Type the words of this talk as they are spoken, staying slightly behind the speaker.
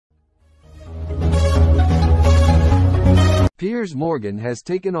Piers Morgan has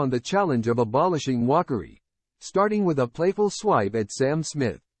taken on the challenge of abolishing wokery, starting with a playful swipe at Sam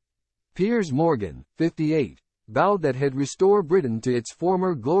Smith. Piers Morgan, 58, vowed that he'd restore Britain to its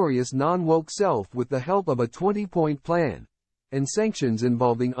former glorious non-woke self with the help of a 20-point plan, and sanctions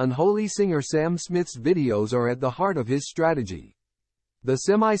involving unholy singer Sam Smith's videos are at the heart of his strategy. The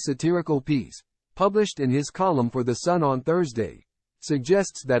semi-satirical piece, published in his column for The Sun on Thursday,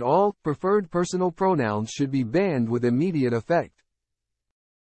 suggests that all preferred personal pronouns should be banned with immediate effect,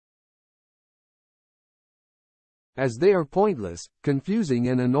 as they are pointless, confusing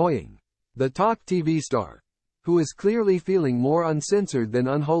and annoying. The talk TV star, who is clearly feeling more uncensored than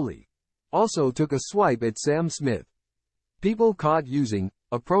unholy, also took a swipe at Sam Smith. People caught using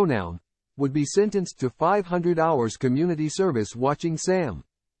a pronoun would be sentenced to 500 hours community service watching Sam,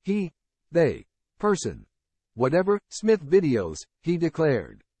 he, they, person, whatever, Smith videos, he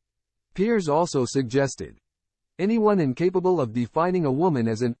declared. Piers also suggested anyone incapable of defining a woman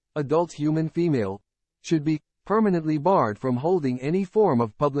as an adult human female should be permanently barred from holding any form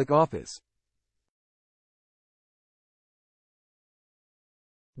of public office.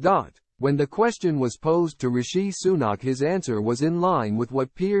 When the question was posed to Rishi Sunak, his answer was in line with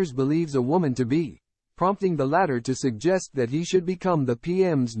what Piers believes a woman to be, prompting the latter to suggest that he should become the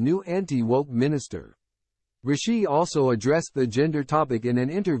PM's new anti-woke minister. Rishi also addressed the gender topic in an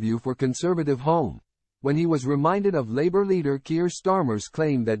interview for Conservative Home, when he was reminded of Labour leader Keir Starmer's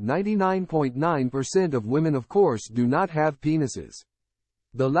claim that 99.9% of women of course do not have penises.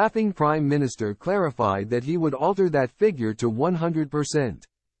 The laughing Prime Minister clarified that he would alter that figure to 100%.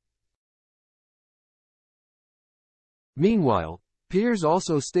 Meanwhile, Piers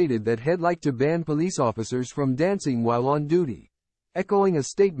also stated that he'd like to ban police officers from dancing while on duty, echoing a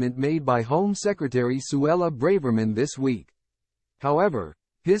statement made by Home Secretary Suella Braverman this week. However,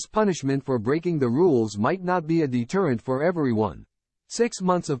 his punishment for breaking the rules might not be a deterrent for everyone. 6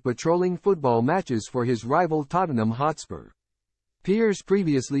 months of patrolling football matches for his rival Tottenham Hotspur. Piers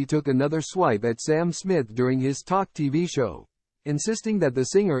previously took another swipe at Sam Smith during his talk TV show, insisting that the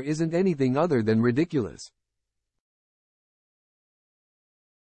singer isn't anything other than ridiculous.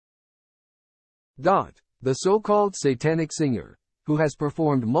 The so-called satanic singer, who has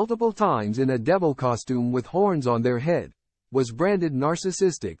performed multiple times in a devil costume with horns on their head, was branded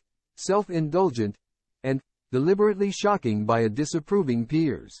narcissistic, self-indulgent, and deliberately shocking by a disapproving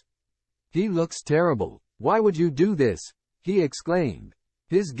Piers. "He looks terrible. Why would you do this?" he exclaimed.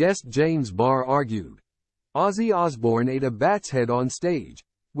 His guest James Barr argued Ozzy Osbourne ate a bat's head on stage,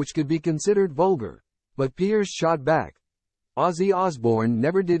 which could be considered vulgar, but Piers shot back, "Ozzy Osbourne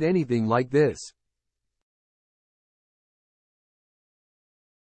never did anything like this."